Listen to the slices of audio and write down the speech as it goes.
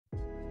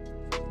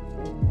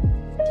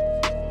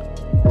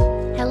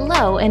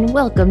Hello and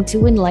welcome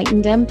to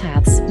Enlightened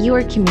Empaths,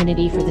 your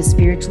community for the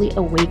spiritually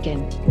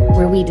awakened,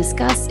 where we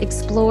discuss,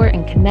 explore,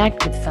 and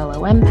connect with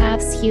fellow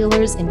empaths,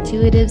 healers,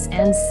 intuitives,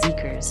 and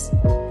seekers.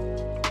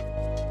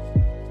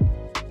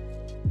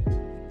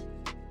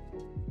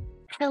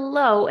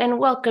 Hello and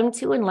welcome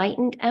to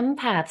Enlightened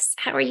Empaths.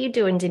 How are you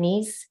doing,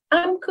 Denise?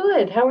 I'm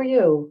good. How are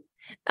you?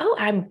 Oh,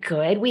 I'm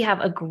good. We have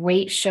a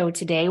great show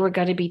today. We're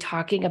going to be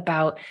talking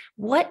about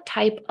what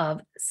type of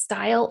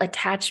style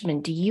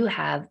attachment do you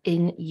have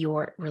in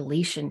your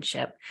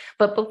relationship.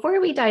 But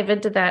before we dive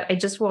into that, I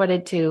just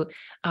wanted to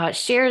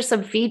share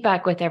some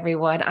feedback with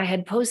everyone. I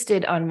had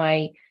posted on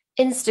my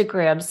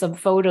Instagram some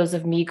photos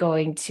of me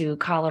going to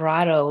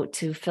Colorado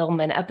to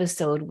film an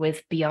episode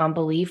with Beyond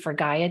Belief for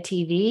Gaia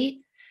TV.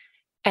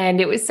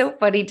 And it was so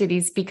funny,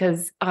 Denise,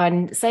 because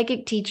on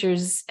Psychic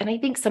Teachers, and I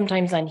think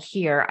sometimes on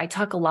here, I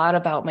talk a lot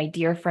about my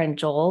dear friend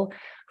Joel,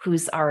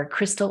 who's our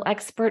crystal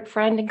expert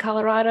friend in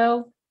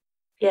Colorado.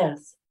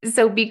 Yes.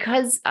 So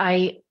because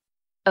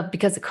of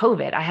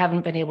COVID, I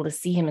haven't been able to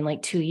see him in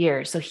like 2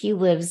 years. So he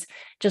lives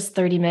just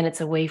 30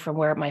 minutes away from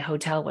where my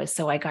hotel was.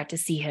 So I got to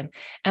see him.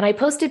 And I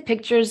posted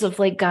pictures of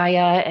like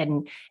Gaia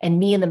and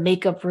me in the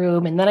makeup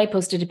room. And then I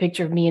posted a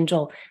picture of me and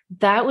Joel.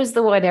 That was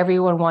the one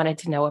everyone wanted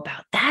to know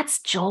about. That's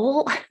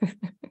Joel.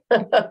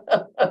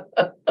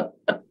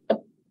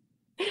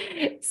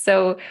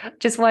 So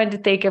just wanted to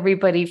thank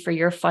everybody for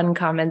your fun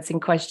comments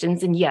and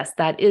questions. And yes,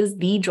 that is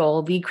the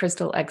Joel, the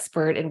crystal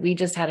expert. And we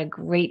just had a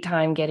great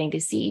time getting to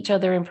see each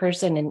other in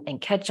person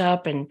and catch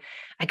up. And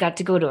I got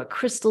to go to a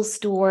crystal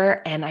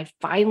store and I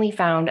finally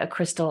found a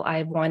crystal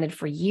I've wanted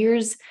for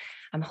years.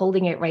 I'm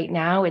holding it right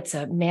now. It's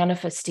a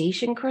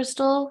manifestation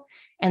crystal.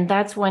 And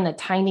that's when a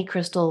tiny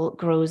crystal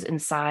grows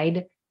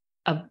inside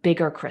a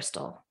bigger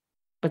crystal.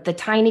 But the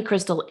tiny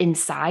crystal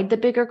inside the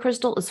bigger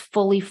crystal is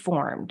fully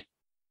formed.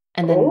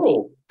 And then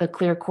the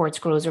clear quartz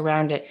grows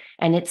around it.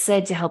 And it's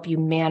said to help you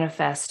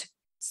manifest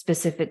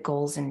specific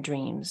goals and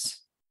dreams.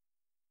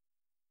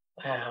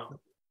 Wow.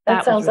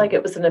 That sounds like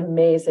it was an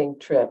amazing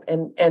trip.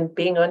 And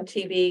being on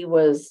TV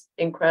was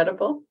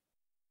incredible.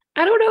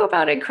 I don't know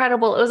about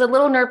incredible. It was a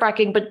little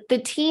nerve-wracking, but the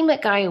team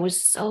at Gaia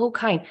was so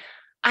kind.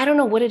 I don't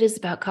know what it is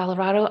about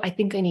Colorado. I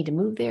think I need to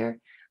move there.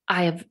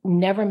 I have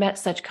never met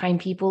such kind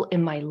people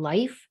in my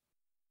life.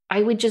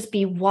 I would just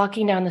be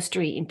walking down the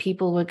street and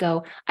people would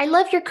go, I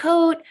love your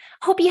coat.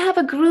 Hope you have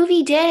a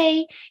groovy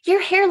day.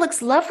 Your hair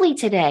looks lovely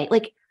today.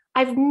 Like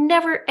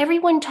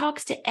everyone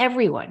talks to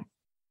everyone.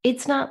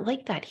 It's not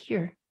like that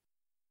here.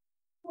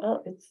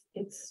 Well,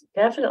 it's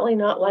definitely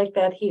not like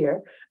that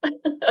here.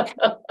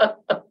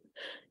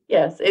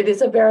 Yes, it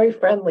is a very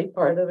friendly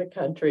part of the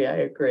country. I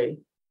agree.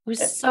 It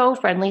was so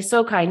friendly,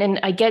 so kind. And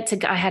I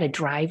had a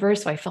driver,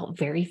 so I felt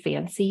very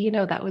fancy.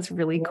 That was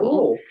really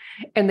cool.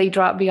 Ooh. And they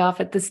dropped me off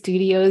at the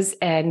studios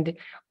and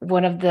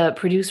one of the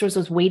producers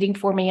was waiting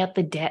for me at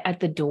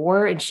the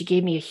door and she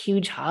gave me a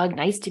huge hug.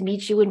 Nice to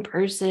meet you in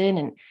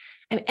person.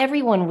 And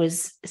everyone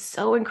was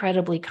so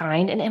incredibly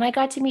kind. And I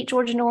got to meet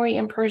George Norrie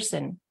in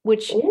person,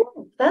 which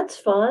that's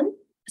fun.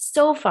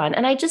 So fun.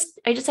 And I just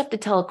have to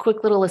tell a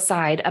quick little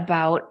aside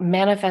about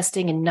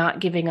manifesting and not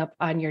giving up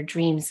on your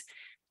dreams.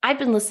 I've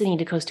been listening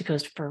to Coast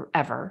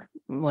forever,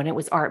 when it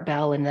was Art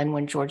Bell and then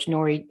when George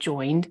Norrie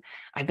joined.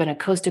 I've been a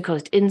Coast to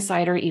Coast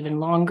insider even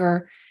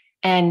longer.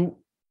 And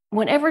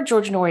whenever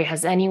George Norrie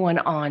has anyone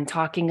on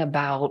talking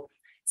about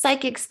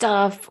psychic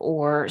stuff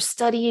or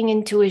studying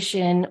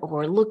intuition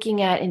or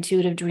looking at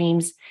intuitive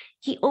dreams,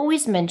 he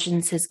always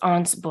mentions his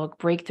aunt's book,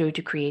 Breakthrough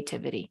to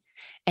Creativity.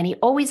 And he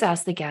always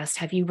asks the guest,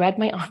 have you read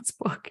my aunt's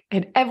book?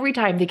 And every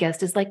time the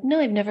guest is like, no,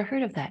 I've never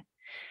heard of that.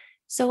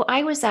 So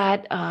I was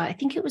at, I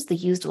think it was the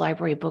used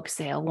library book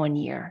sale one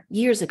year,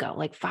 years ago,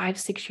 like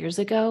 5-6 years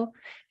ago.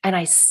 And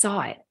I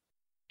saw it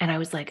and I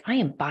was like, I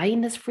am buying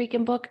this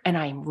freaking book and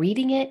I'm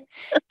reading it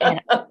and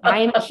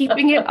I'm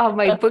keeping it on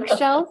my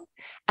bookshelf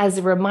as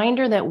a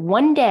reminder that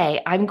one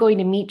day I'm going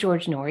to meet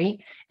George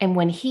Norrie. And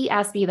when he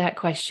asked me that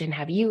question,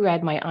 have you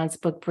read my aunt's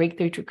book,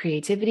 Breakthrough to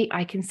Creativity?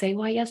 I can say,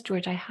 why, yes,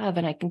 George, I have.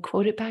 And I can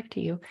quote it back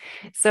to you.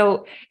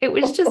 So it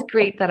was just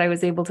great that I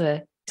was able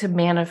to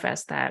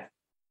manifest that.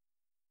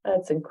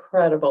 That's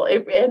incredible.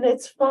 And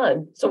it's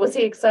fun. So was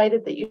he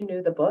excited that you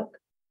knew the book?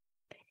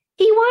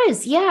 He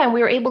was, yeah. And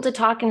we were able to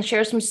talk and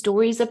share some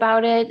stories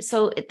about it.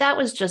 So that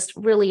was just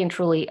really and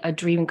truly a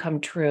dream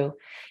come true.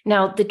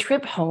 Now, the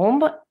trip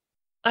home,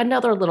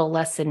 another little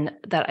lesson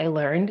that I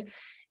learned.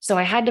 So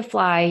I had to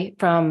fly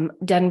from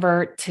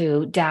Denver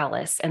to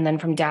Dallas and then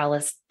from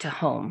Dallas to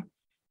home.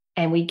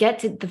 And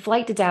the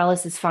flight to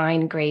Dallas is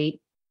fine,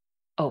 great.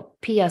 Oh,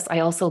 P.S. I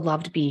also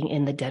loved being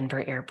in the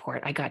Denver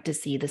airport. I got to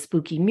see the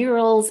spooky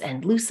murals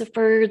and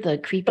Lucifer, the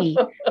creepy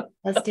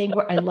Mustang.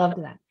 I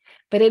loved that.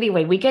 But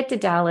anyway, we get to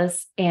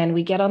Dallas and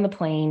we get on the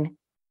plane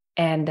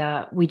and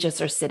we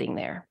just are sitting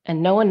there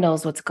and no one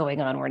knows what's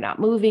going on. We're not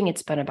moving.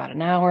 It's been about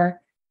an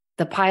hour.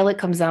 The pilot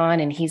comes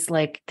on and he's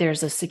like,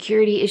 there's a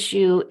security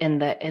issue in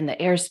the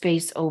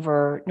airspace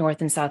over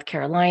North and South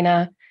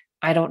Carolina.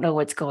 I don't know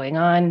what's going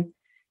on.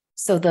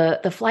 So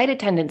the flight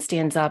attendant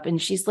stands up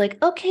and she's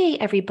like, okay,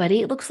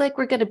 everybody, it looks like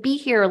we're going to be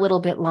here a little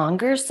bit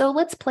longer. So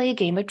let's play a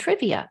game of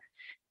trivia.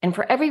 And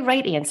for every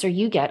right answer,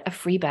 you get a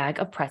free bag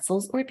of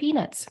pretzels or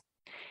peanuts.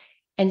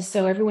 And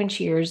so everyone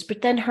cheers,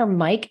 but then her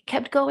mic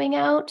kept going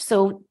out.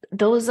 So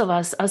those of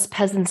us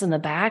peasants in the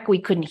back, we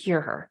couldn't hear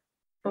her.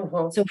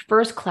 So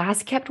first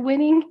class kept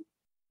winning.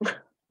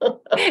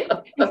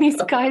 And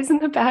these guys in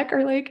the back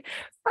are like,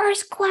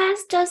 first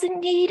class doesn't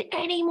need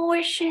any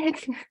more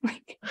shit.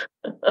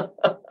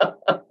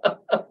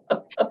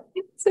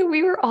 So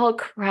we were all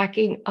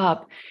cracking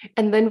up.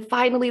 And then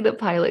finally the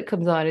pilot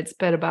comes on. It's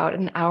been about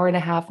an hour and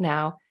a half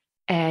now.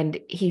 And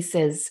he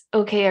says,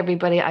 okay,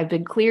 everybody, I've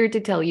been cleared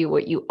to tell you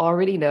what you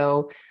already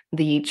know.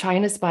 The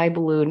China spy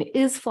balloon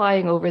is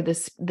flying over the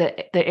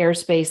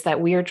airspace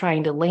that we are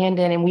trying to land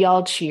in. And we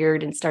all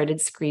cheered and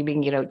started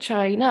screaming,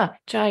 China,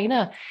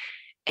 China.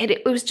 And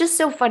it was just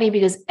so funny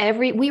because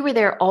we were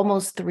there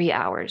almost 3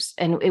 hours.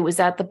 And it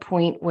was at the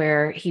point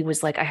where he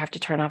was like, I have to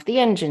turn off the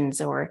engines,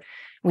 or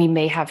we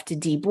may have to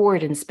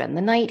deboard and spend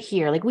the night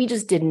here. Like, we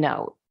just didn't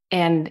know.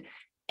 And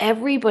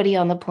everybody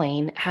on the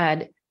plane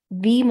had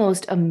the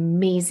most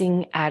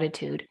amazing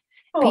attitude.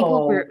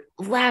 People were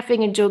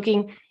laughing and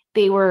joking.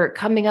 They were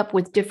coming up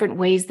with different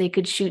ways they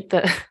could shoot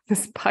the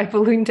spy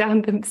balloon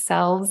down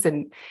themselves.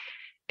 And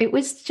it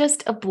was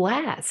just a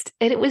blast.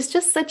 And it was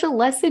just such a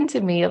lesson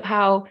to me of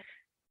how,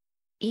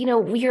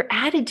 your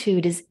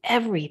attitude is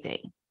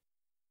everything.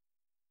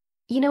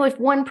 If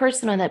one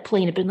person on that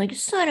plane had been like,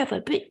 son of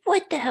a bitch,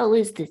 what the hell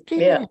is this?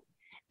 Yeah.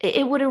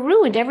 It would have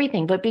ruined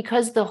everything. But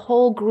because the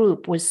whole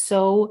group was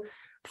so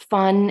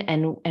fun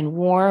and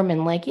warm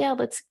and like, yeah,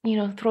 let's,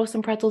 throw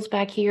some pretzels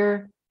back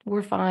here.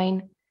 We're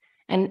fine.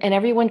 And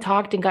everyone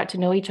talked and got to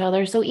know each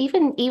other. So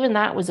even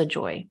that was a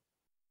joy.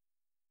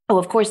 Oh,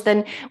 of course,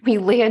 then we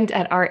land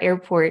at our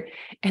airport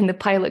and the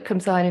pilot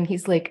comes on and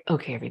he's like,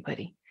 okay,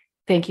 everybody,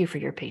 thank you for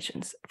your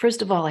patience.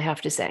 First of all, I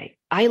have to say,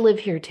 I live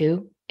here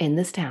too, in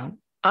this town.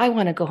 I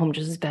want to go home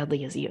just as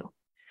badly as you.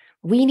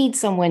 We need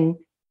someone,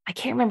 I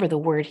can't remember the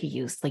word he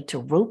used, like to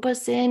rope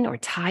us in or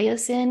tie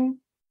us in.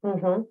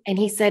 Mm-hmm. And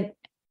he said,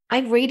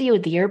 I've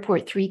radioed the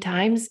airport 3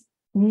 times.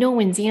 No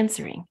one's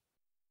answering.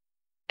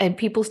 And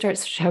people start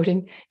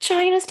shouting,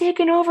 China's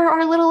taken over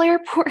our little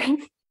airport.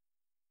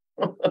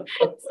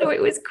 So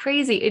it was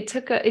crazy. It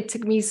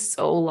took me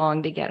so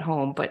long to get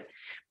home, but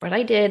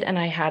I did, and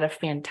I had a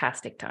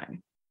fantastic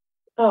time.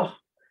 Oh,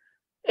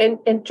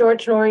 and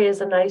George Norrie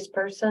is a nice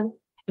person.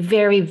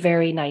 Very,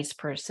 very nice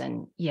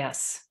person.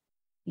 Yes.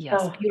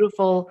 Oh.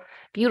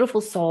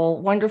 Beautiful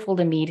soul. Wonderful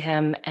to meet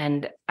him.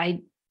 And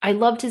I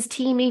loved his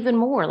team even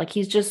more. Like,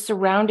 he's just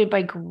surrounded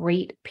by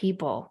great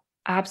people,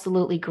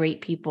 absolutely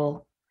great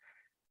people.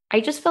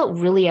 I just felt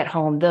really at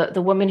home.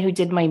 The woman who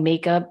did my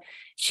makeup,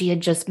 she had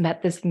just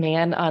met this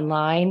man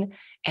online,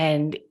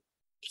 and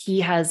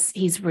he's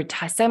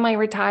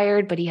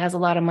semi-retired, but he has a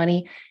lot of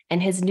money.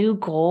 And his new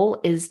goal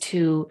is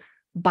to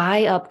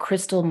buy up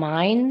crystal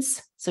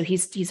mines. So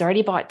he's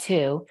already bought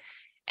 2,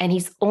 and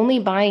he's only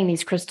buying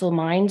these crystal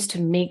mines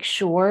to make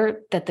sure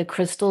that the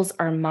crystals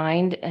are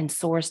mined and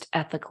sourced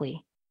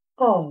ethically.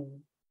 Oh,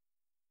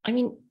 I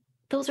mean,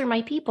 those are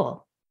my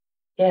people.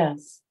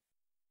 yes.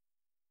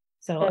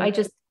 So I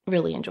just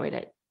really enjoyed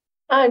it.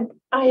 I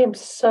am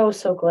so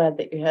glad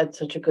that you had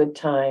such a good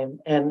time,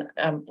 and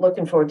I'm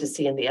looking forward to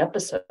seeing the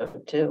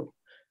episode too.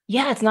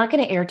 Yeah, it's not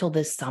going to air till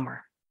this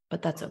summer,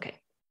 but that's okay.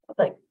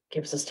 That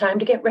gives us time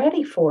to get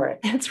ready for it.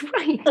 That's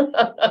right.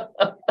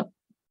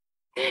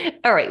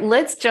 All right,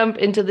 let's jump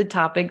into the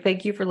topic.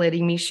 Thank you for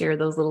letting me share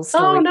those little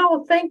stories. Oh,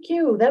 no, thank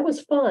you. That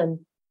was fun.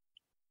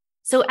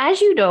 So as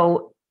you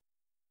know,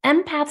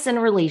 empaths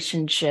and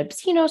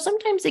relationships,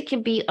 sometimes it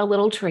can be a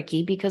little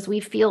tricky because we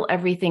feel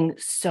everything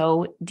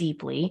so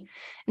deeply.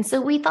 And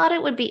so we thought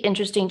it would be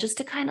interesting just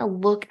to kind of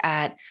look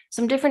at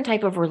some different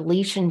type of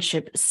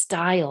relationship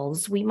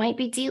styles we might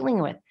be dealing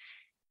with.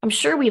 I'm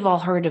sure we've all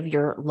heard of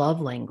your love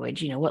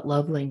language. What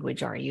love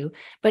language are you?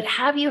 But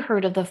have you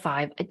heard of the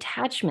 5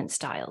 attachment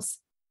styles?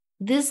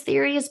 This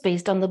theory is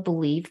based on the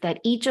belief that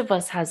each of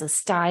us has a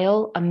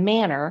style, a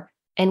manner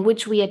in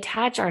which we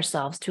attach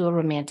ourselves to a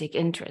romantic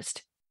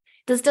interest.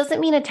 This doesn't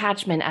mean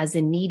attachment as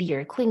in needy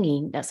or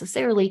clingy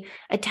necessarily.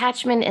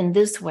 Attachment in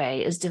this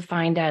way is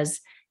defined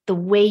as the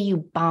way you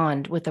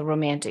bond with a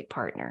romantic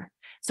partner.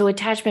 So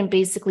attachment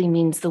basically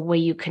means the way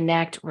you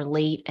connect,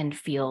 relate, and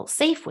feel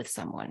safe with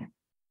someone.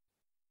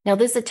 Now,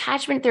 this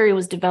attachment theory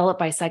was developed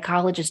by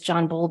psychologists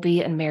John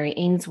Bowlby and Mary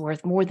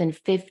Ainsworth more than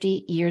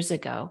 50 years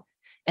ago,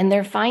 and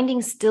their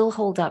findings still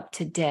hold up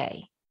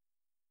today.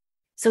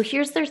 So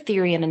here's their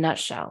theory in a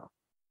nutshell.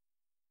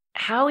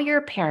 How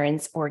your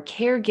parents or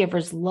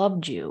caregivers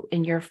loved you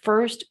in your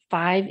first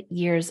 5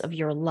 years of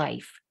your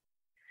life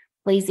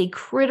plays a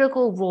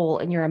critical role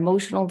in your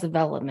emotional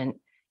development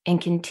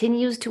and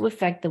continues to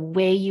affect the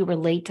way you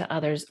relate to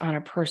others on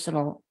a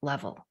personal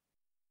level.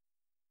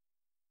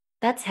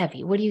 That's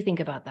heavy. What do you think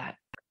about that?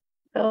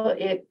 Well,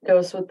 it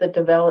goes with the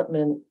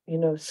development.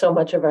 So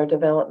much of our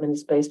development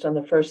is based on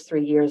the first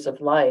 3 years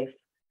of life.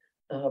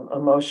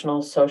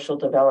 emotional, social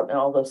development,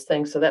 all those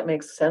things. So that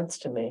makes sense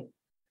to me.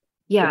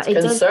 Yeah, It's it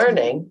does.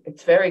 concerning.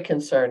 It's very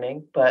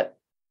concerning, but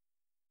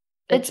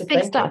It's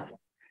big stuff.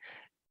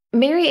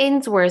 Mary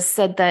Ainsworth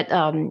said that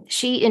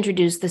she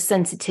introduced the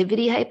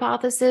sensitivity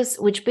hypothesis,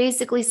 which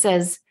basically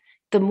says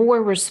the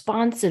more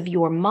responsive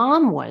your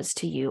mom was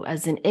to you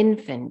as an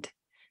infant,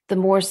 the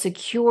more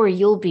secure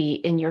you'll be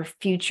in your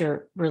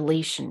future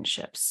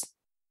relationships.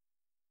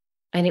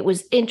 And it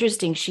was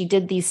interesting. She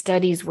did these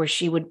studies where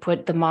she would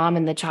put the mom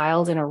and the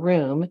child in a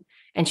room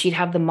and she'd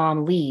have the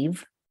mom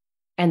leave.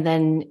 And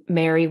then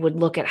Mary would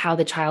look at how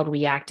the child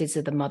reacted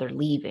to the mother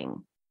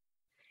leaving.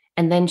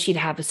 And then she'd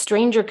have a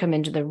stranger come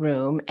into the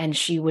room and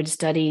she would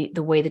study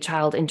the way the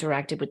child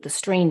interacted with the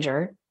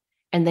stranger.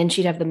 And then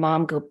she'd have the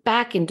mom go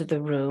back into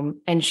the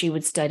room and she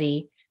would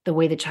study the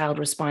way the child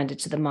responded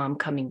to the mom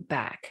coming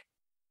back.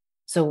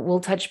 So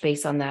we'll touch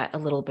base on that a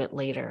little bit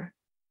later.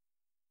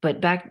 But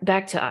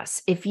back to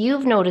us. If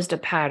you've noticed a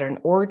pattern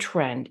or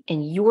trend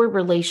in your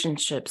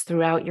relationships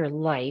throughout your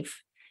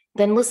life,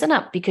 then listen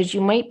up, because you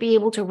might be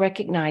able to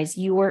recognize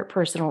your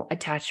personal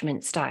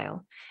attachment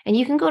style. And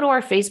you can go to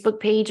our Facebook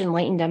page,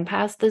 Enlightened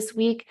Empaths, this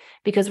week,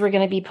 because we're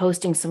going to be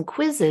posting some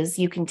quizzes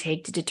you can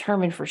take to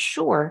determine for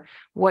sure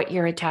what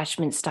your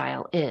attachment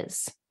style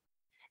is.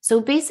 So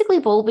basically,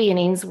 Bowlby and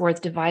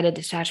Ainsworth divided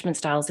attachment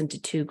styles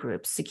into two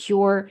groups,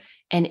 secure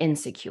and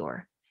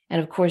insecure.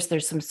 And of course,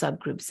 there's some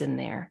subgroups in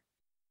there.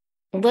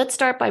 Let's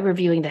start by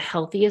reviewing the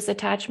healthiest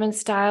attachment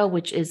style,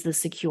 which is the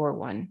secure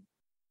one.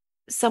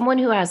 Someone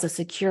who has a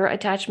secure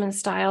attachment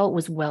style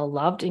was well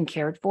loved and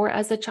cared for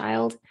as a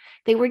child.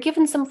 They were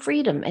given some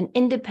freedom and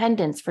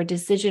independence for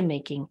decision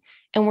making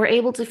and were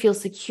able to feel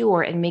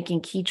secure in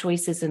making key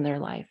choices in their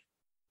life.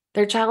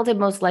 Their childhood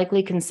most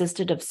likely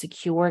consisted of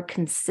secure,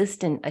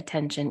 consistent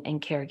attention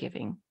and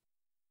caregiving.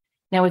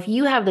 Now, if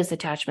you have this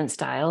attachment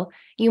style,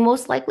 you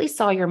most likely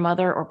saw your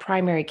mother or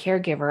primary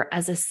caregiver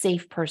as a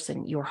safe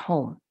person, your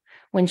home.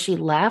 When she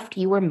left,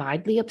 you were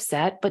mildly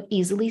upset, but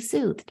easily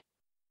soothed.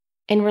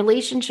 In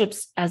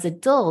relationships as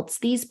adults,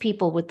 these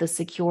people with the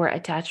secure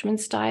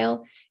attachment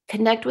style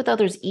connect with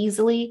others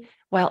easily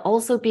while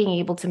also being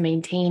able to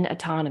maintain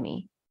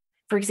autonomy.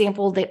 For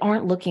example, they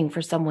aren't looking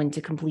for someone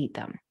to complete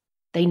them.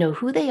 They know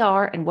who they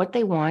are and what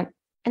they want,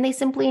 and they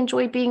simply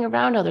enjoy being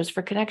around others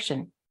for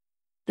connection.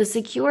 The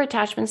secure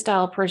attachment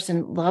style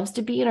person loves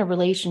to be in a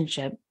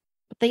relationship,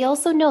 but they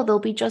also know they'll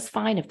be just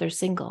fine if they're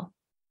single.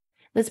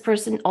 This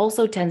person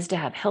also tends to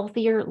have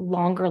healthier,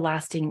 longer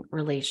lasting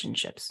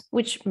relationships,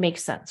 which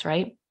makes sense,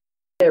 right?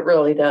 It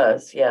really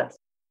does, yes.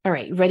 All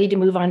right, ready to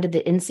move on to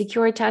the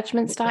insecure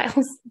attachment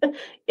styles?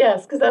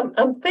 Yes, because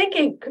I'm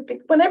thinking,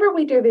 whenever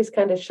we do these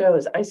kind of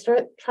shows, I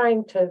start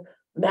trying to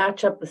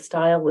match up the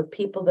style with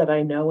people that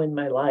I know in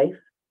my life.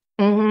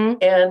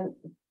 Mm-hmm. And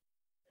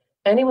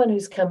anyone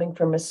who's coming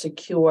from a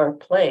secure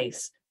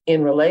place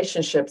in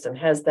relationships and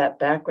has that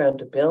background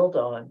to build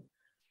on,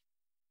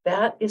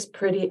 that is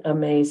pretty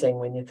amazing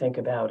when you think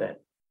about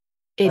it.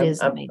 It is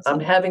amazing. I'm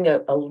having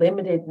a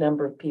limited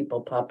number of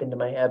people pop into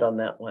my head on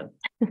that one.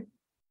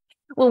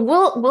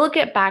 Well, we'll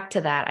get back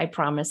to that, I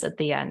promise, at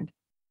the end,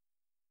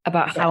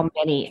 about how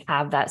many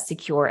have that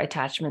secure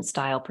attachment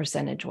style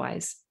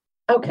percentage-wise.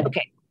 Okay.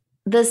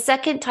 The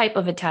second type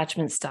of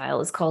attachment style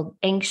is called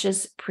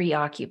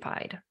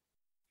anxious-preoccupied.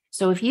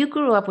 So if you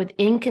grew up with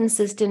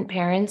inconsistent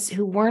parents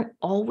who weren't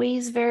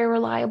always very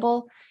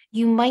reliable,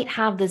 you might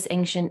have this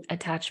anxious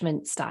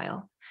attachment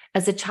style.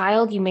 As a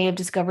child, you may have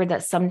discovered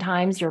that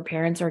sometimes your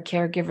parents or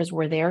caregivers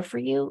were there for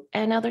you,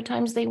 and other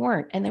times they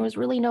weren't, and there was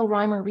really no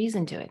rhyme or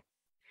reason to it.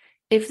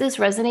 If this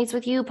resonates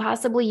with you,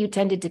 possibly you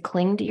tended to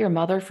cling to your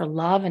mother for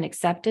love and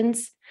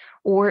acceptance,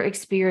 or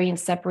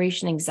experience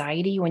separation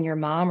anxiety when your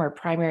mom or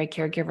primary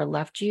caregiver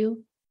left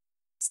you.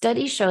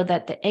 Studies show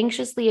that the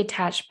anxiously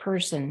attached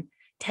person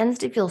tends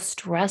to feel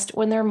stressed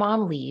when their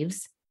mom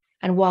leaves,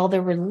 and while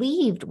they're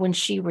relieved when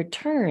she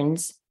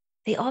returns,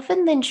 they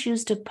often then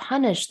choose to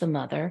punish the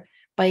mother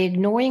by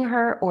ignoring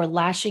her or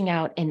lashing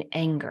out in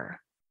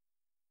anger.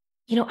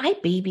 You know, I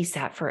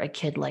babysat for a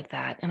kid like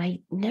that, and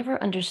I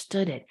never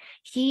understood it.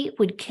 He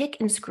would kick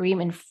and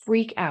scream and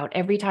freak out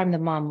every time the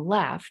mom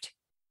left.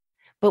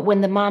 But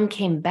when the mom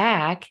came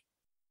back,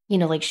 you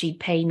know, like she'd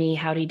pay me,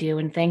 howdy do,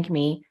 and thank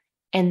me.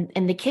 And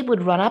the kid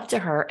would run up to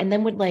her and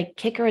then would like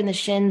kick her in the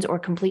shins or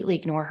completely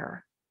ignore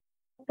her.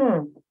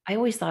 I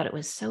always thought it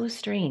was so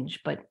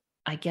strange, but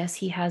I guess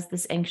he has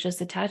this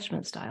anxious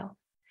attachment style.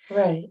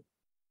 Right.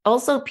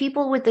 Also,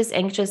 people with this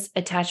anxious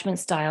attachment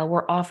style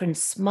were often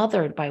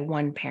smothered by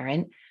one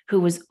parent who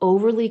was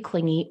overly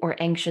clingy or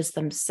anxious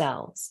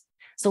themselves.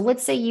 So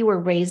let's say you were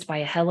raised by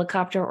a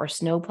helicopter or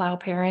snowplow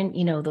parent,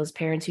 you know, those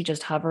parents who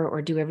just hover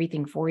or do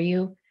everything for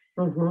you,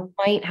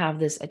 might have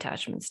this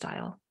attachment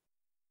style.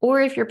 Or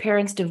if your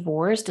parents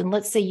divorced, and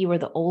let's say you were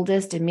the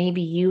oldest and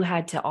maybe you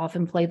had to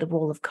often play the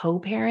role of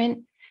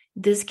co-parent,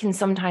 this can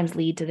sometimes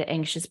lead to the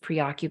anxious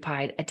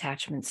preoccupied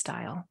attachment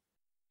style.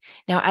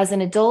 Now, as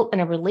an adult in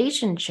a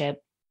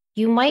relationship,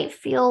 you might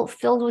feel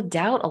filled with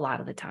doubt a lot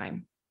of the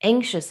time.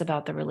 anxious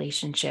about the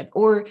relationship,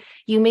 or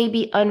you may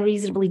be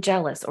unreasonably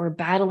jealous or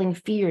battling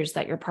fears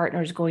that your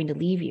partner is going to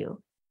leave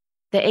you.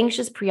 The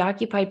anxious,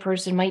 preoccupied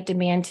person might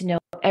demand to know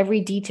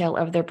every detail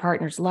of their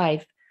partner's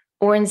life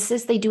or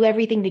insist they do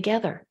everything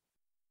together.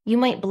 You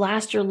might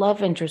blast your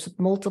love interest with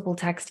multiple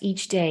texts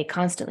each day,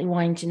 constantly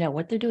wanting to know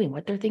what they're doing,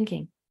 what they're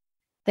thinking.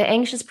 The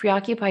anxious,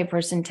 preoccupied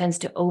person tends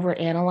to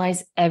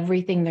overanalyze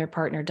everything their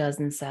partner does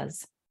and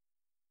says.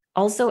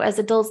 Also, as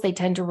adults, they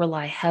tend to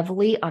rely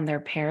heavily on their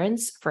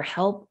parents for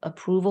help,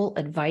 approval,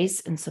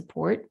 advice, and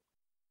support.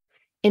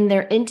 In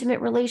their intimate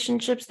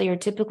relationships, they are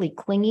typically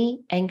clingy,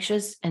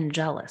 anxious, and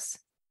jealous.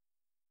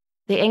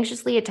 The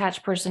anxiously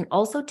attached person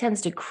also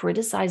tends to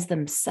criticize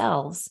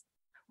themselves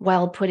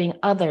while putting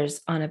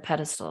others on a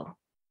pedestal.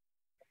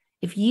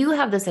 If you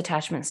have this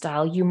attachment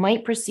style, you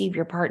might perceive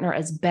your partner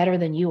as better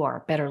than you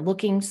are, better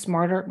looking,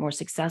 smarter, more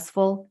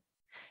successful.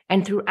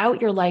 And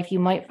throughout your life, you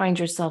might find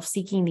yourself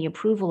seeking the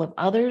approval of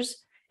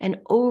others and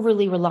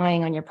overly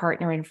relying on your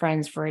partner and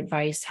friends for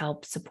advice,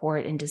 help,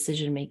 support, and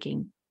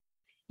decision-making.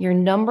 Your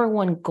number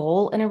one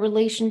goal in a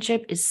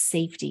relationship is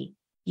safety.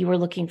 You are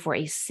looking for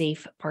a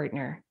safe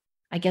partner,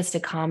 I guess, to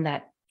calm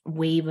that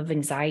wave of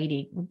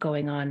anxiety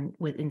going on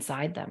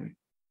inside them.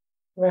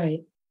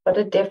 Right. What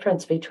a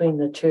difference between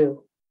the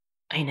two.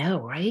 I know,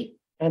 right?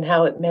 And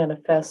how it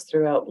manifests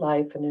throughout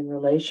life and in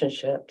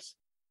relationships.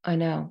 I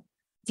know.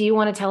 Do you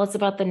want to tell us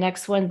about the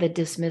next one, the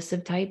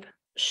dismissive type?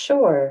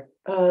 Sure.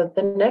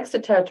 The next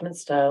attachment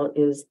style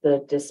is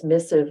the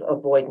dismissive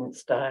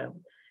avoidance style.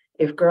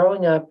 If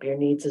growing up, your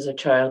needs as a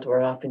child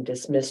were often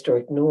dismissed or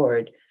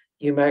ignored,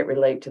 you might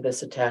relate to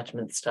this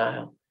attachment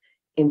style.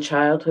 In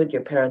childhood,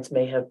 your parents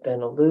may have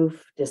been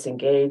aloof,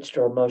 disengaged,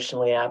 or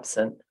emotionally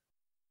absent.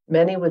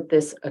 Many with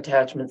this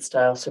attachment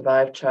style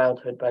survive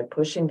childhood by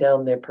pushing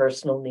down their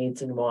personal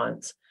needs and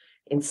wants.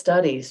 In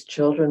studies,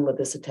 children with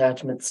this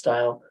attachment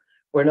style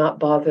were not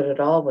bothered at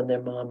all when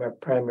their mom or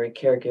primary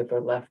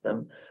caregiver left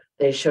them.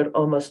 They showed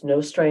almost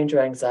no stranger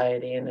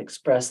anxiety and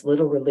express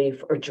little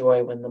relief or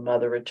joy when the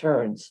mother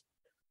returns.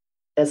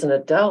 As an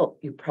adult,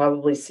 you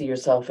probably see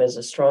yourself as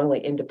a strongly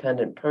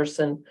independent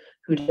person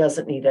who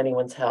doesn't need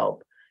anyone's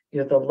help.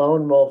 You're the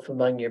lone wolf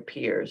among your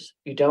peers.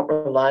 You don't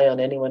rely on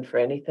anyone for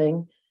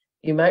anything.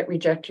 You might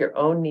reject your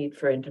own need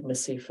for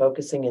intimacy,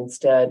 focusing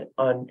instead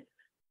on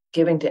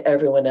giving to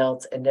everyone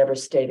else and never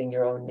stating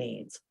your own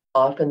needs.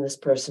 Often this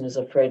person is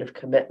afraid of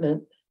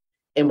commitment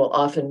and will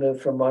often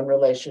move from one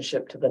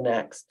relationship to the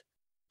next.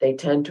 They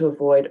tend to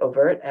avoid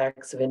overt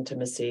acts of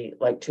intimacy,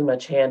 like too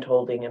much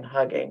hand-holding and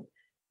hugging.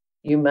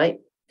 You might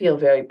feel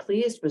very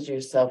pleased with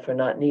yourself for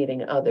not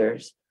needing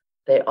others.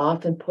 They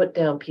often put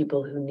down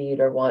people who need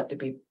or want to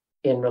be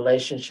in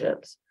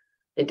relationships.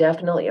 They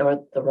definitely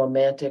aren't the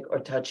romantic or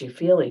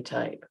touchy-feely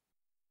type.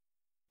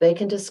 They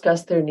can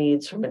discuss their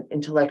needs from an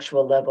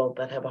intellectual level,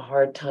 but have a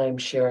hard time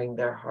sharing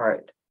their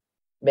heart.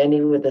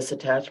 Many with this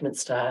attachment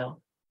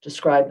style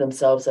describe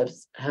themselves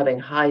as having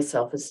high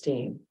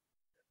self-esteem.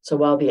 So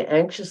while the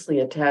anxiously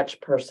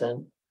attached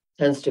person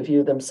tends to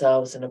view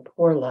themselves in a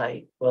poor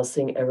light while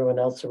seeing everyone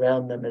else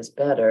around them as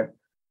better,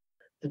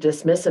 the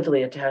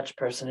dismissively attached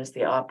person is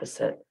the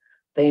opposite.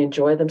 They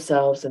enjoy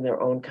themselves in their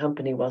own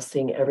company while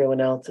seeing everyone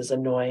else as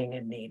annoying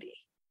and needy.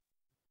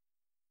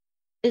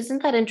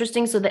 Isn't that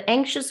interesting? So the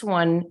anxious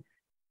one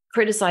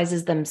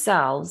criticizes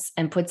themselves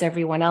and puts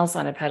everyone else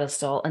on a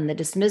pedestal, and the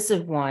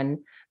dismissive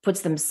one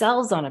puts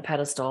themselves on a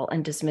pedestal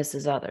and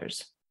dismisses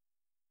others.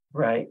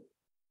 Right.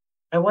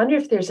 I wonder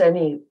if there's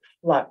any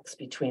flux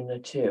between the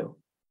two,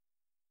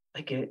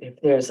 like if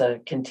there's a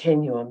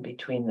continuum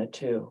between the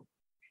two.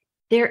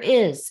 There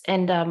is,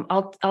 and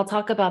I'll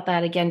talk about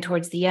that again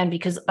towards the end,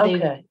 because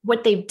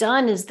what they've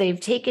done is they've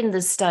taken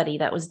this study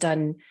that was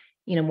done,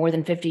 more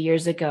than 50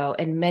 years ago,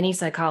 and many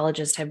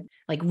psychologists have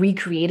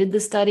recreated the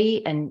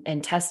study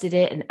and tested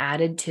it and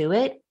added to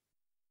it.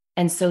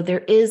 And so there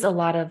is a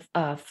lot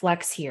of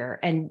flex here.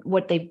 And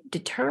what they've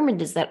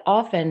determined is that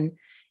often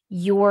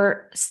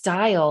your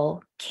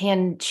style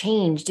can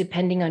change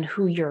depending on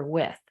who you're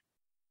with.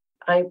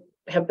 I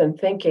have been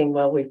thinking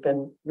while we've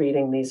been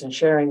reading these and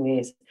sharing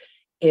these,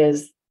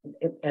 is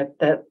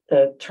that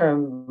the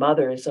term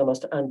mother is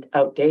almost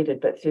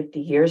outdated, but 50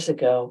 years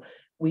ago,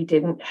 we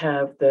didn't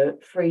have the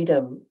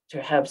freedom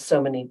to have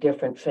so many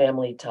different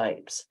family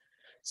types.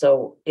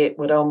 So it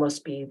would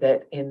almost be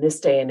that in this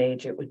day and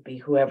age, it would be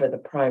whoever the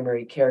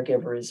primary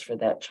caregiver is for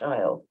that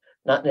child,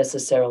 not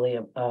necessarily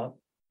a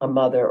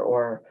mother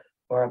or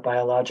a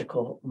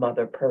biological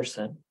mother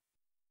person.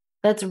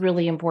 That's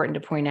really important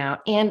to point out.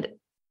 And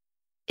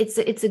it's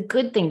a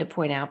good thing to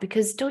point out,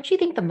 because don't you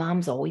think the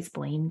mom's always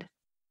blamed?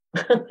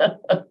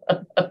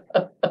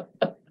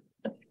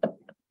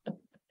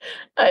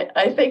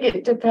 I think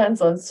it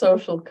depends on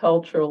social,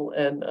 cultural,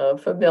 and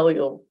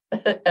familial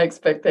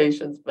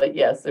expectations. But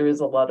yes, there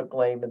is a lot of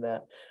blame in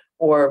that,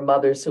 or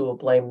mothers who will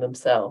blame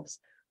themselves.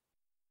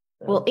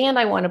 Well, and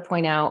I want to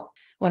point out,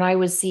 when I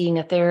was seeing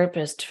a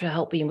therapist to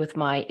help me with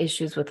my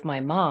issues with my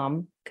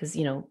mom, because,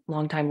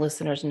 longtime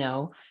listeners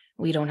know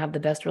we don't have the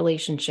best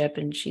relationship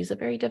and she's a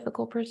very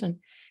difficult person.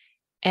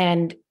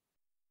 And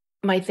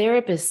my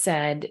therapist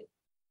said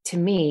to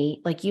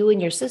me, like, you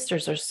and your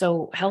sisters are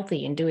so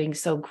healthy and doing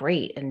so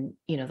great. And,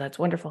 that's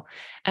wonderful.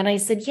 And I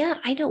said, yeah,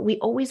 I know. We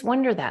always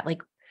wonder that.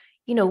 Like,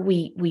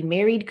 we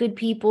married good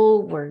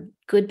people, we're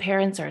good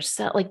parents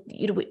ourselves. Like,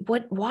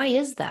 why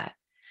is that?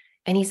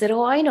 And he said,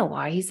 oh, I know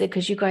why. He said,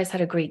 because you guys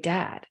had a great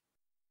dad.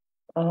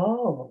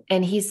 Oh,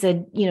 And he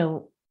said,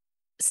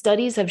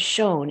 studies have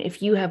shown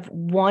if you have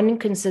one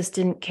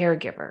consistent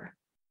caregiver,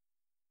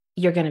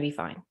 you're going to be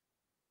fine.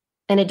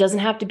 And it doesn't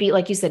have to be,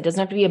 like you said, it doesn't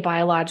have to be a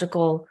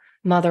biological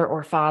mother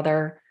or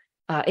father.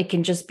 It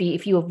can just be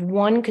if you have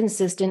one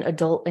consistent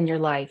adult in your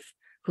life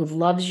who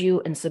loves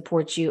you and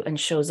supports you and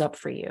shows up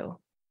for you,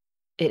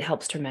 it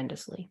helps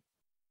tremendously.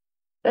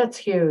 that's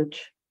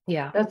huge.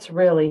 Yeah. That's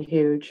really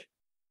huge.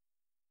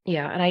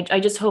 Yeah. And I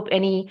just hope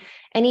any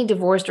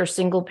divorced or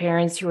single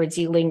parents who are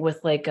dealing with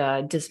like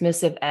a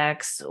dismissive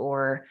ex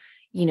or,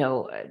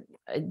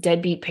 a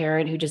deadbeat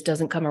parent who just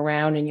doesn't come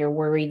around and you're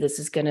worried this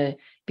is going to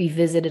be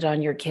visited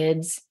on your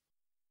kids.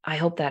 I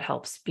hope that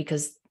helps,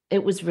 because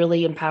it was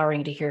really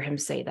empowering to hear him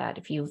say that.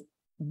 If you've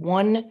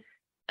one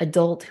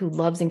adult who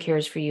loves and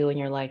cares for you in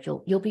your life,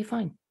 you'll be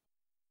fine.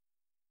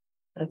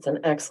 That's an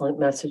excellent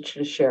message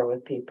to share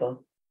with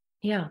people.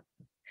 Yeah.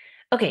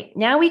 Okay,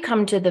 now we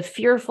come to the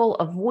fearful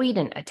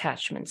avoidant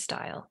attachment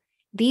style.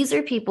 These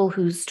are people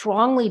who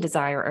strongly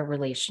desire a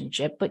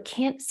relationship but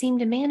can't seem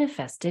to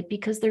manifest it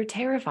because they're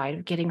terrified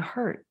of getting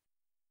hurt.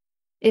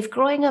 If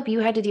growing up you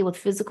had to deal with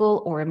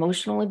physical or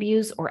emotional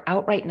abuse or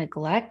outright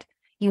neglect,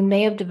 you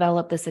may have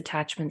developed this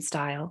attachment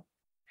style.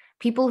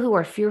 People who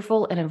are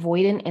fearful and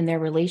avoidant in their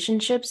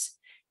relationships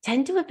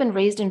tend to have been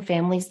raised in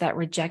families that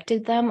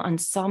rejected them on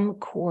some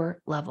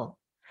core level.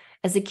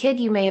 As a kid,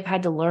 you may have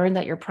had to learn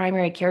that your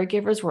primary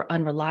caregivers were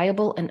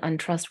unreliable and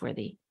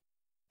untrustworthy.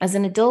 As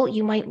an adult,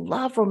 you might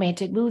love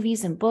romantic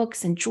movies and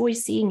books, enjoy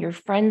seeing your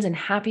friends in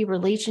happy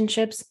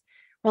relationships,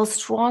 while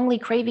strongly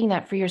craving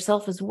that for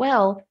yourself as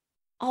well,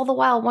 all the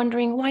while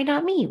wondering, why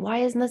not me? Why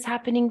isn't this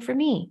happening for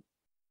me?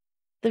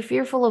 The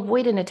fearful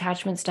avoidant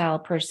attachment style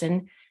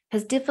person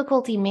has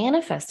difficulty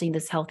manifesting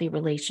this healthy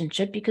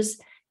relationship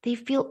because they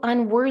feel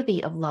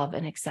unworthy of love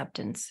and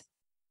acceptance.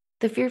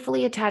 The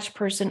fearfully attached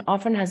person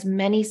often has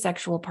many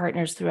sexual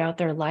partners throughout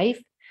their life,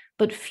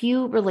 but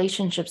few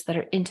relationships that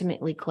are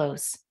intimately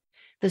close.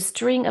 The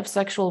string of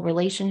sexual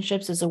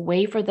relationships is a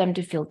way for them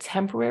to feel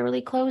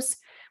temporarily close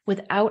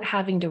without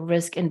having to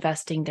risk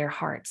investing their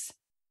hearts.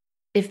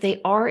 If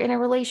they are in a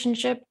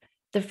relationship,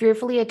 the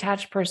fearfully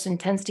attached person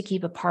tends to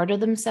keep a part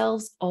of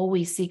themselves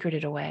always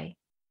secreted away.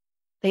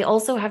 They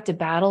also have to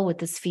battle with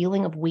this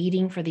feeling of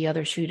waiting for the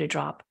other shoe to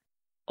drop,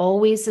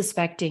 always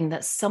suspecting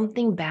that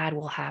something bad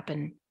will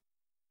happen.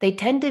 They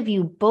tend to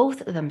view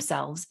both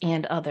themselves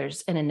and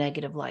others in a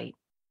negative light.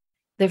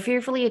 The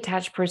fearfully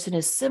attached person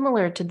is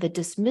similar to the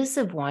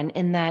dismissive one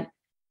in that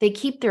they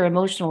keep their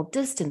emotional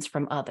distance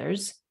from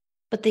others,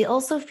 but they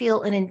also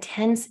feel an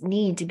intense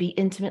need to be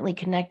intimately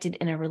connected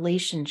in a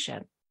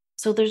relationship.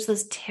 So there's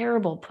this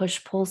terrible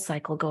push-pull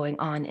cycle going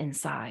on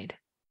inside.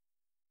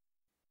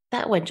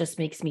 That one just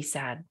makes me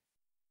sad.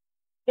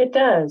 It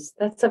does.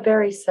 That's a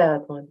very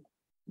sad one.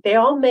 They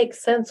all make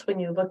sense when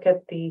you look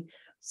at the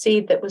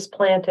seed that was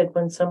planted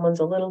when someone's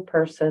a little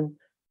person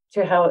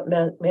to how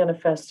it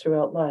manifests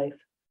throughout life.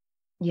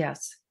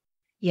 Yes.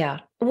 Yeah.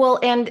 Well,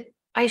 and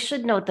I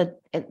should note that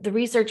the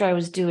research I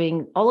was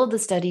doing, all of the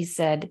studies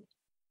said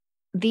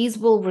these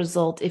will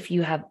result if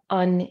you have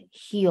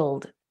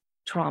unhealed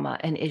trauma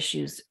and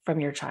issues from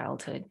your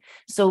childhood.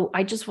 So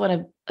I just want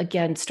to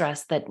again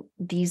stress that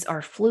these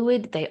are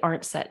fluid, they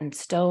aren't set in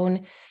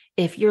stone.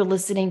 If you're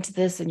listening to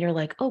this and you're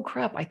like, oh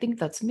crap, I think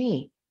that's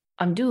me,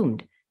 I'm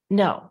doomed.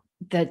 No,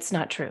 that's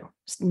not true.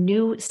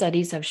 New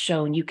studies have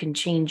shown you can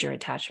change your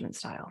attachment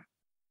style.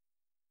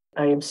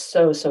 I am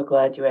so, so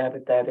glad you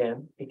added that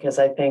in, because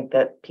I think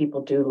that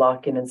people do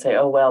lock in and say,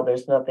 oh, well,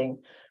 there's nothing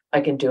I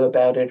can do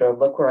about it, or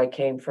look where I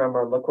came from,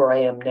 or look where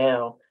I am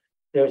now.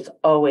 There's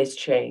always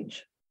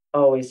change.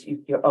 Always,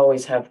 you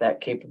always have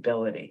that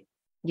capability.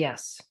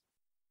 Yes.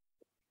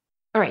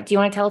 All right. Do you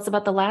want to tell us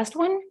about the last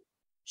one?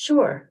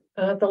 Sure.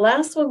 The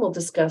last one we'll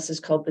discuss is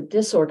called the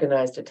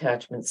disorganized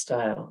attachment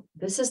style.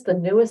 This is the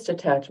newest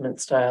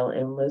attachment style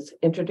and was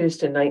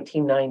introduced in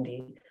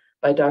 1990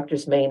 by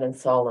Doctors Main and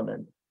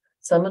Solomon.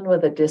 Someone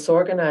with a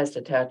disorganized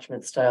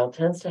attachment style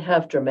tends to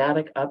have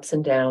dramatic ups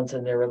and downs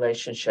in their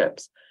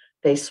relationships.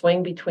 They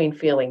swing between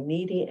feeling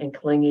needy and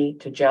clingy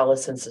to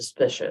jealous and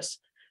suspicious.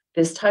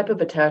 This type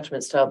of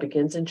attachment style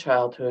begins in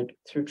childhood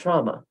through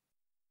trauma.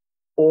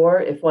 Or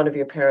if one of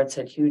your parents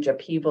had huge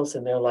upheavals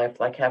in their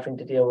life, like having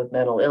to deal with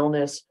mental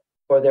illness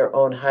or their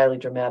own highly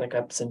dramatic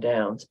ups and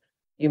downs,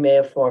 you may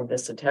have formed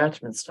this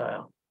attachment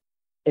style.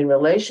 In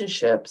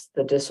relationships,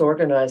 the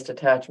disorganized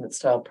attachment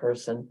style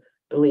person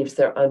believes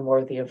they're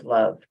unworthy of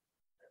love.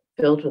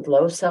 Filled with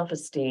low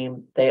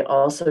self-esteem, they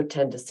also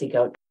tend to seek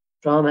out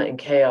drama and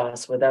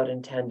chaos without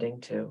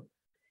intending to.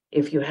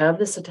 If you have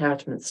this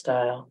attachment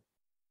style,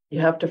 you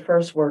have to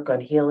first work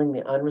on healing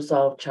the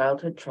unresolved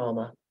childhood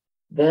trauma,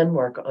 then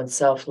work on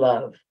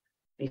self-love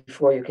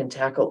before you can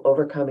tackle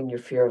overcoming your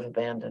fear of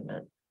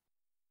abandonment.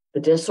 The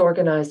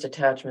disorganized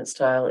attachment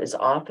style is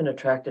often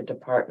attracted to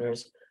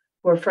partners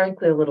who are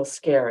frankly a little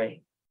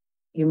scary.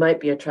 You might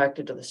be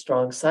attracted to the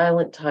strong,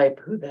 silent type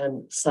who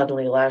then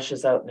suddenly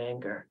lashes out in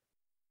anger.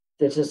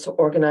 The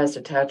disorganized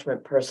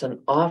attachment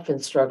person often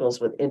struggles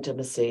with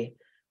intimacy,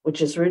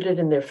 which is rooted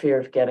in their fear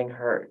of getting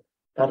hurt.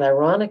 But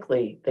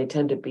ironically, they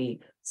tend to be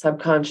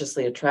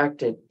subconsciously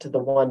attracted to the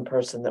one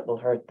person that will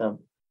hurt them.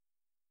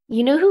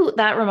 You know who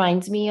that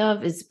reminds me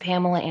of is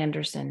Pamela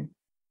Anderson.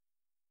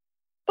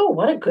 Oh,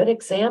 what a good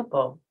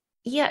example.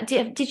 Yeah.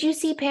 Did you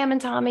see Pam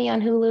and Tommy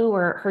on Hulu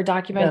or her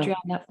documentary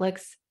on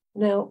Netflix?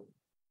 No.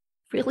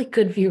 Really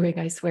good viewing,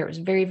 I swear. It was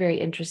very, very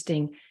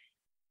interesting.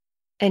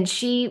 And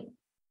she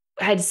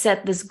had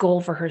set this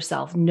goal for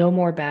herself: no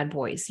more bad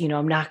boys.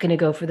 I'm not going to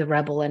go for the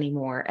rebel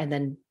anymore. And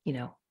then,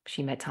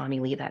 she met Tommy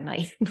Lee that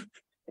night.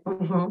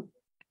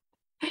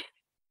 Mm-hmm.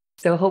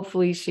 So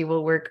hopefully she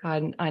will work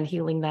on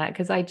healing that,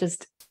 because I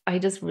just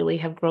really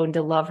have grown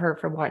to love her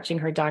from watching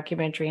her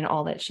documentary and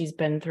all that she's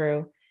been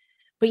through.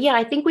 But yeah,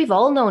 I think we've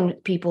all known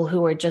people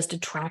who are just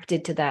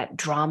attracted to that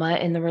drama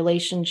in the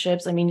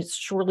relationships. I mean,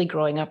 surely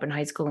growing up in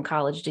high school and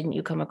college, didn't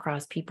you come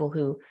across people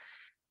who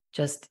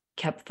just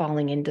kept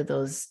falling into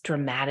those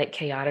dramatic,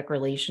 chaotic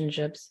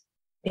relationships?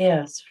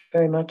 Yes,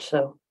 very much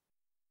so.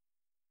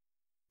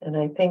 And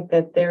I think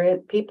that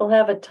people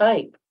have a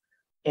type.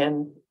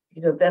 And,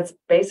 that's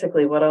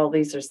basically what all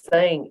these are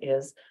saying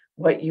is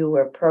what you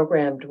were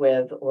programmed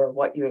with or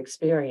what you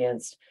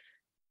experienced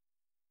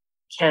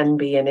can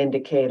be an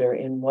indicator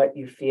in what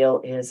you feel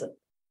is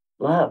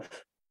love.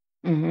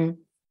 Mm-hmm.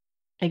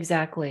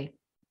 Exactly.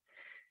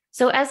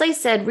 So as I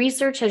said,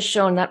 research has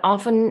shown that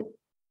often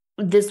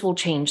this will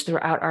change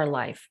throughout our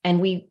life, and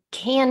we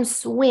can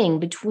swing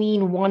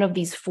between one of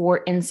these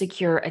four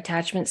insecure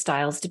attachment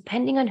styles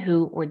depending on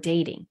who we're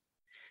dating.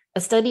 A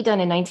study done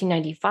in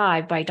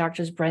 1995 by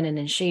Doctors Brennan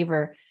and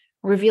Shaver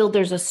revealed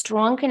there's a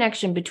strong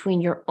connection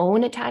between your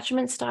own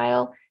attachment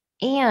style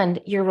and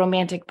your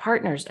romantic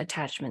partner's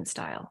attachment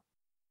style.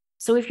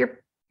 So if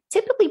you're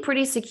typically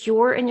pretty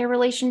secure in your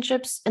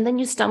relationships and then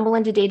you stumble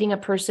into dating a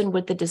person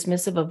with the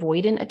dismissive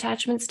avoidant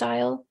attachment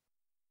style,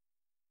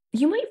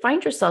 you might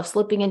find yourself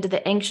slipping into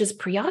the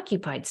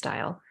anxious-preoccupied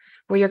style,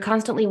 where you're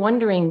constantly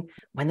wondering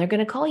when they're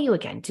going to call you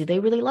again. Do they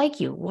really like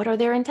you? What are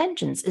their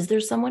intentions? Is there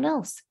someone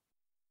else?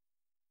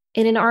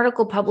 In an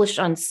article published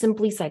on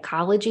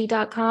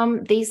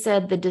simplypsychology.com, they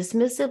said the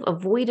dismissive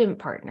avoidant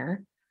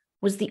partner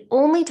was the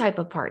only type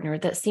of partner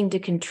that seemed to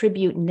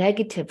contribute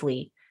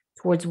negatively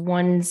towards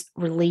one's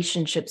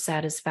relationship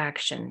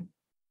satisfaction,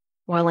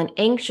 while an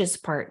anxious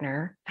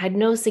partner had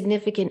no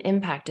significant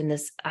impact in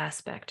this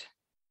aspect.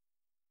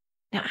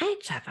 Now, I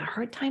actually have a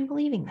hard time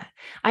believing that.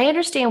 I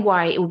understand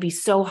why it would be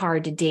so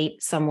hard to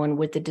date someone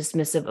with the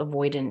dismissive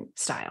avoidant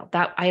style.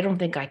 That I don't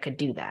think I could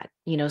do that.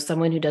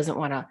 Someone who doesn't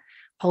want to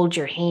hold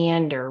your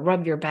hand or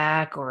rub your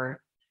back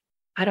or,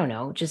 I don't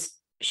know, just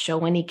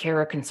show any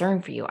care or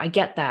concern for you. I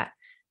get that.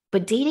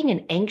 But dating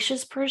an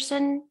anxious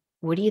person,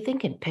 what are you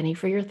thinking? Penny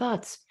for your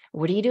thoughts.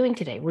 What are you doing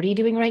today? What are you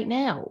doing right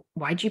now?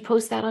 Why'd you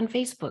post that on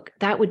Facebook?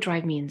 That would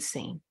drive me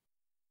insane.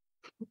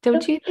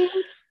 Don't you think?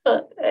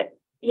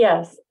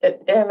 Yes.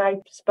 And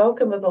I've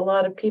spoken with a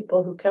lot of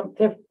people who come,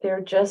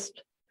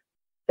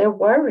 they're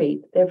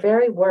worried. They're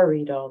very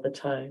worried all the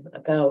time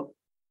about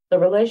the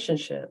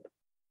relationship.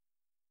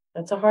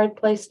 That's a hard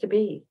place to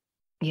be.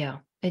 Yeah,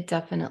 it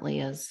definitely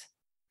is.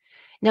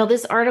 Now,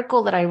 this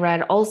article that I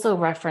read also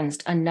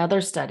referenced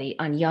another study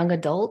on young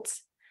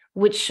adults,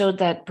 which showed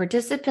that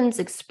participants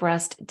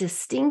expressed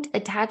distinct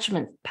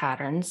attachment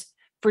patterns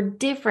for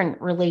different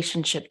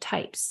relationship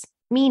types,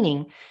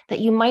 meaning that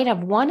you might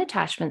have one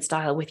attachment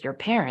style with your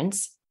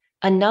parents,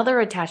 another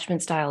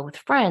attachment style with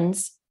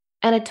friends,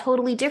 and a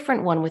totally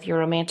different one with your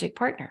romantic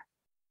partner.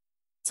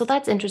 So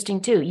that's interesting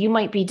too. You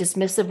might be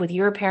dismissive with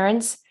your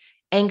parents,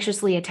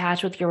 anxiously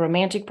attached with your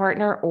romantic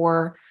partner,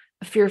 or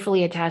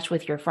fearfully attached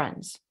with your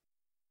friends.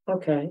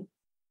 Okay.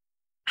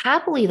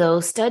 Happily, though,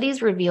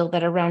 studies reveal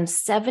that around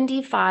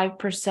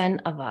 75%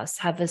 of us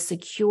have a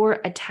secure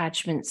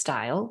attachment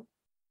style.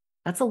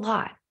 That's a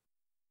lot.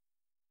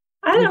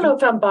 I don't know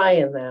if I'm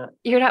buying that.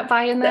 You're not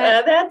buying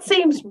that? That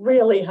seems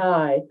really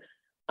high.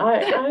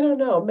 I don't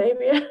know.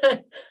 Maybe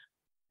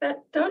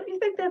don't you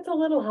think that's a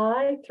little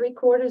high?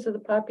 3/4 of the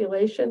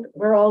population,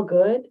 we're all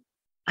good.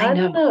 I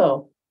don't know.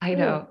 know. I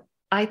know.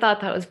 I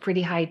thought that was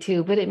pretty high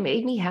too, but it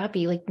made me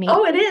happy. Like, maybe,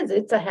 Oh, it is.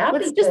 It's a happy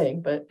let's just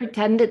thing, but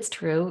pretend it's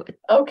true.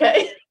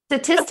 okay.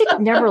 Statistics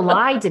never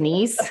lie,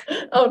 Denise.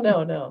 Oh,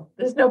 no.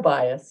 There's no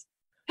bias.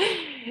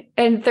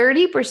 And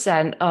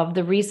 30% of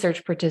the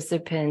research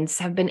participants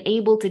have been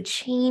able to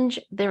change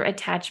their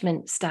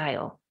attachment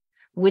style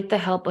with the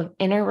help of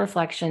inner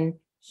reflection,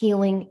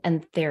 healing,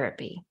 and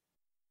therapy.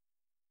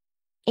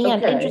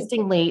 And Okay.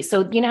 interestingly,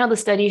 so you know how the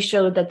studies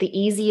showed that the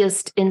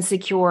easiest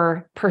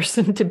insecure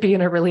person to be in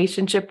a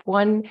relationship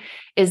one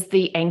is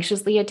the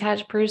anxiously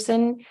attached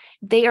person.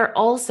 They are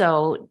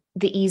also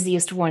the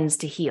easiest ones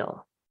to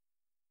heal.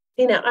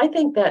 I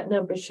think that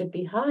number should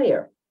be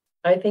higher.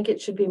 I think it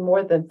should be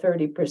more than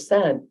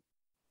 30%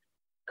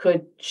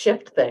 could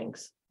shift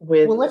things.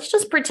 Well, let's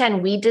just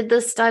pretend we did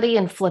this study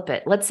and flip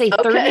it. Let's say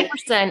Okay.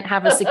 30%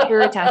 have a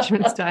secure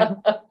attachment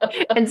style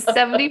and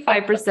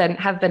 75%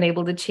 have been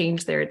able to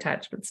change their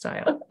attachment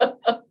style.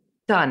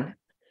 Done.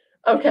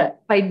 Okay.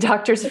 By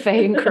Doctors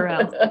Fay and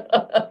Carell.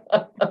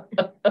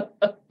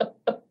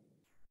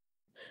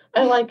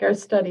 I like our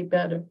study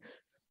better.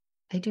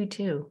 I do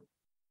too.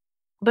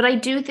 But I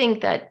do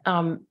think that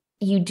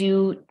you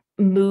do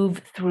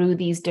move through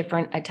these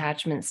different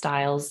attachment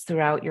styles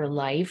throughout your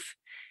life.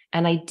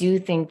 And I do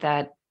think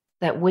that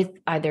with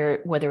either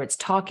whether it's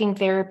talking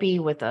therapy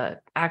with a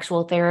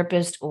actual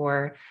therapist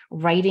or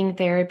writing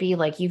therapy,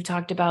 like you've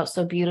talked about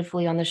so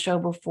beautifully on the show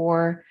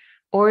before,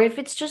 or if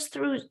it's just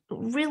through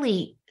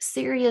really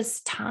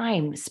serious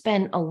time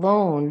spent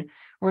alone,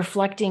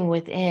 reflecting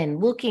within,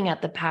 looking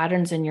at the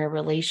patterns in your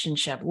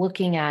relationship,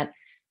 looking at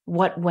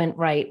what went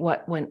right,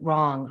 what went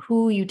wrong,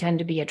 who you tend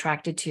to be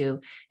attracted to,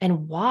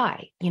 and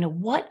why.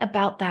 What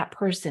about that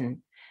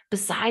person,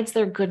 besides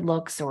their good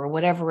looks or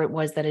whatever it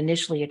was that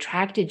initially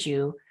attracted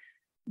you,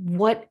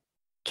 what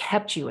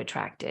kept you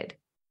attracted?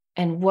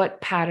 And what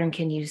pattern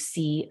can you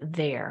see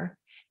there?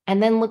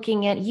 And then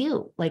looking at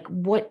you, like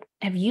what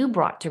have you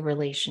brought to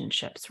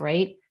relationships,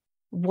 right?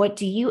 What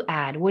do you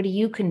add? What do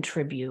you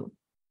contribute?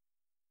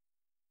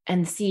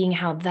 And seeing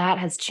how that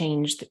has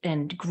changed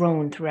and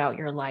grown throughout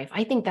your life.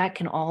 I think that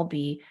can all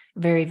be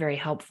very, very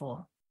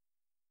helpful.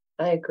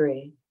 I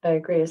agree,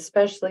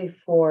 especially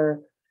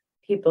for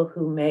people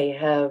who may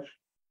have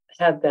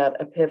had that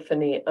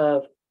epiphany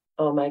of,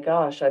 oh my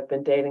gosh, I've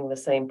been dating the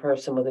same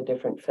person with a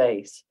different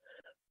face,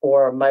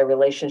 or my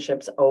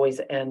relationships always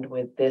end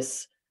with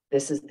this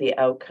is the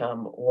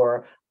outcome,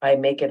 or I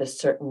make it a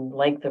certain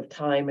length of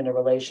time in a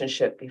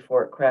relationship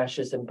before it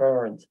crashes and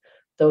burns.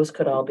 Those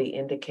could all be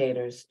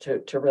indicators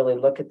to really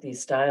look at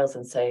these styles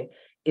and say,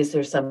 is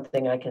there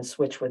something I can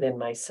switch within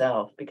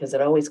myself? Because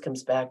it always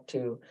comes back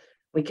to,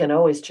 we can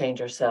always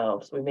change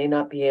ourselves. We may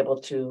not be able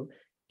to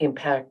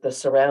impact the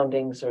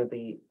surroundings or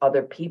the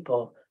other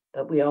people,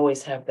 but we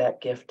always have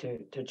that gift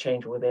to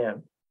change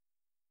within.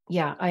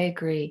 Yeah, I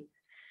agree.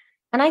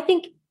 And I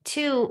think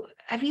too,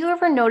 have you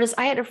ever noticed?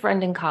 I had a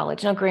friend in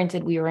college. Now,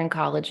 granted, we were in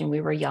college and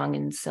we were young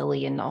and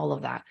silly and all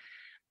of that.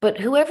 But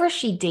whoever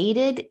she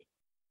dated,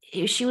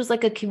 she was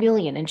like a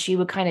chameleon and she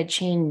would kind of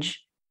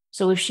change.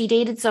 So if she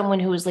dated someone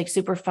who was like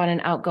super fun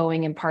and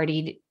outgoing and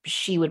partied,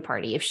 she would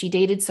party. If she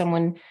dated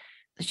someone,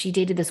 she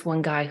dated this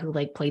one guy who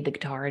like played the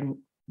guitar and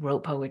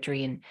wrote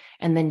poetry,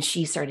 and then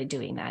she started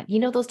doing that.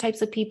 Those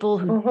types of people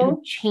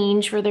who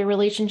change for their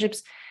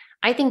relationships.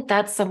 I think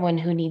that's someone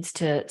who needs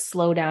to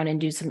slow down and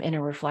do some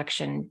inner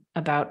reflection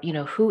about,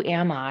 who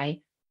am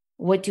I?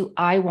 What do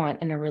I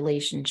want in a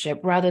relationship,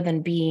 rather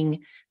than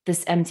being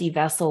this empty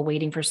vessel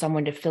waiting for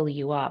someone to fill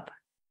you up.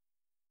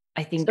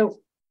 I think So,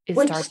 it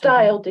which starts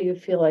style do you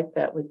feel like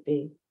that would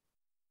be?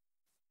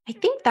 I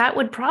think that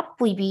would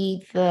probably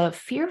be the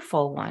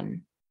fearful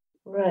one,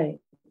 Right.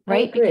 I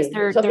right? Because agree.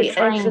 they're So they're the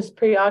trying, anxious,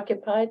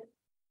 preoccupied.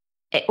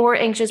 or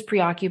anxious,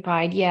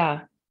 preoccupied,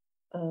 yeah,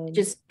 Um,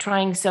 just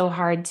trying so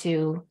hard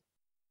to,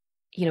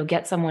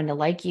 get someone to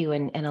like you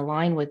and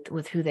align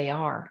with who they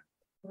are.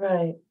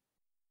 right.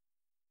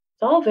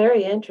 It's all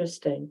very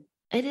interesting.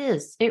 It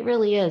is. It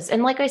really is.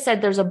 And like I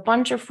said, there's a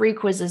bunch of free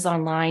quizzes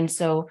online.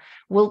 So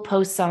we'll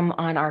post some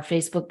on our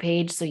Facebook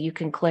page so you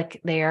can click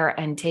there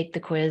and take the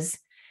quiz.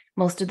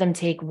 Most of them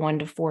take 1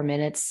 to 4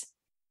 minutes.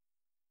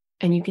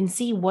 And you can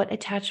see what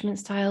attachment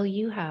style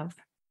you have.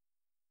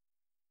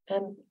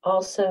 And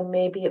also,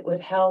 maybe it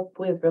would help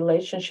with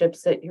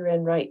relationships that you're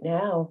in right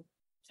now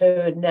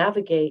to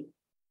navigate.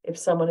 If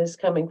someone is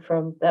coming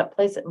from that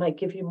place, it might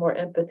give you more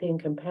empathy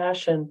and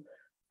compassion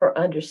for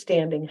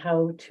understanding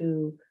how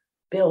to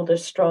build a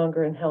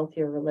stronger and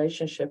healthier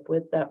relationship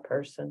with that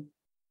person.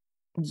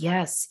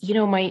 Yes.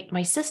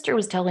 My sister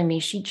was telling me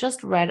she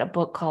just read a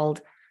book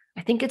called,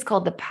 I think it's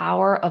called The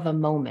Power of a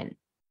Moment.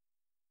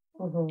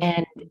 Mhm.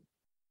 And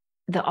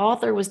the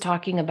author was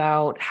talking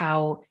about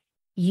how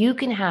you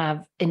can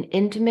have an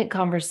intimate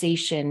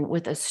conversation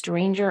with a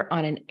stranger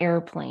on an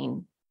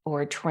airplane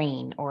or a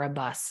train or a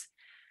bus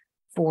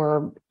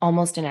for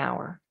almost an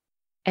hour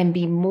and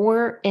be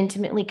more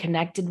intimately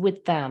connected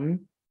with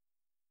them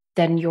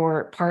than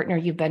your partner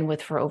you've been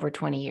with for over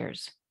 20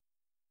 years.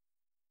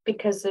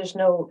 Because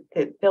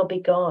they'll be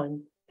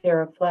gone.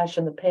 They're a flash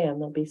in the pan.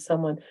 There'll be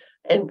someone.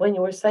 And when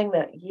you were saying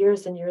that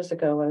years and years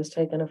ago, I was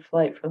taking a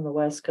flight from the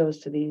West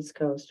Coast to the East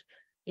Coast,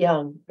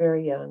 young,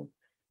 very young.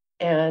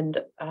 And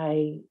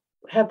I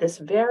had this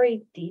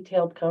very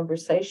detailed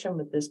conversation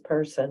with this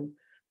person,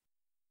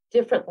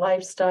 different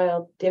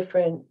lifestyle,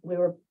 we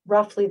were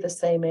roughly the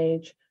same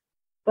age.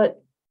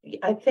 But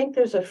I think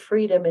there's a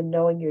freedom in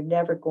knowing you're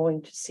never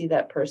going to see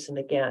that person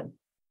again.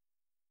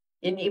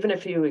 And even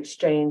if you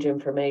exchange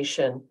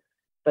information,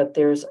 but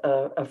there's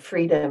a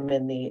freedom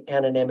in the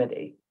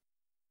anonymity.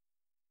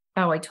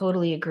 Oh, I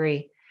totally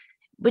agree.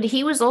 But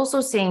he was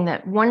also saying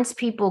that once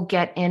people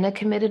get in a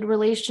committed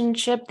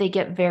relationship, they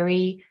get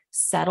very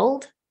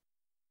settled.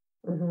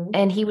 Mhm.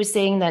 And he was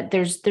saying that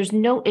there's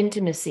no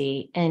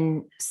intimacy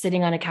in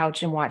sitting on a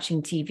couch and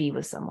watching TV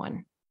with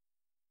someone.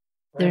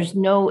 There's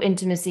Right. no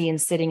intimacy in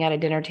sitting at a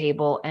dinner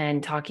table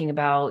and talking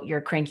about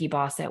your cranky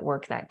boss at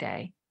work that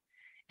day.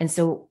 And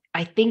so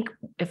I think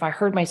if I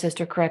heard my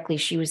sister correctly,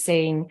 she was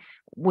saying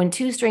when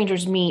two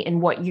strangers meet in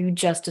what you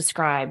just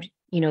described,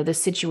 the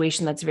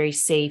situation that's very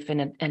safe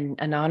and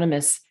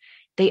anonymous,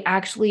 they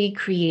actually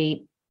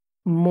create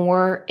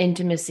more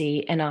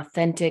intimacy and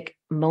authentic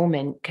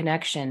moment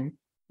connection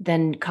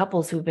than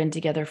couples who've been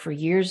together for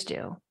years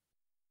do.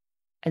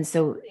 And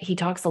so he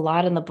talks a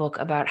lot in the book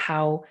about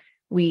how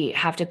we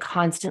have to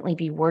constantly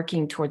be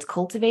working towards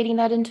cultivating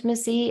that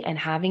intimacy and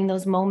having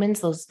those moments,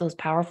 those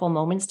powerful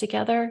moments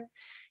together.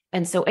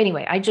 And so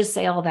anyway, I just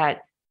say all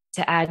that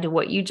to add to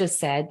what you just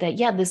said, that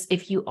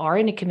if you are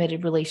in a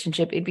committed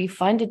relationship, it'd be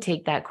fun to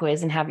take that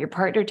quiz and have your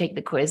partner take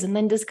the quiz and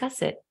then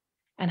discuss it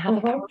and have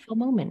a Mhm. powerful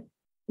moment.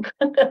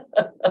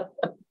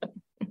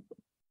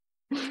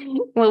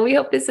 Well, we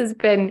hope this has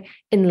been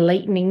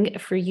enlightening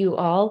for you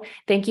all.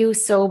 Thank you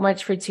so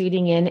much for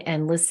tuning in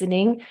and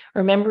listening.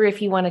 Remember,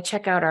 if you want to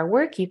check out our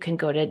work, you can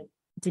go to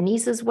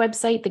Denise's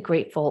website, The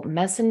Grateful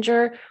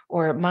Messenger,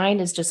 or mine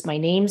is just my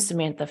name,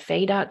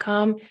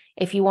 SamanthaFay.com.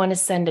 If you want to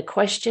send a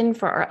question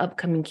for our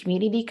upcoming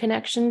community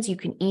connections, you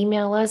can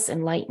email us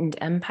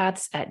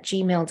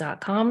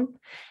enlightenedempaths@gmail.com.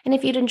 And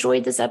if you'd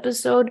enjoyed this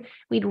episode,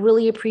 we'd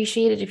really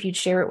appreciate it if you'd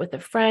share it with a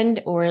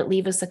friend or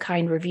leave us a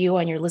kind review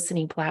on your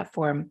listening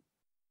platform.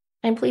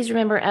 And please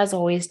remember, as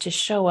always, to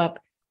show up,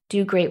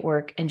 do great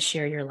work, and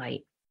share your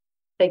light.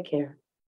 Take care.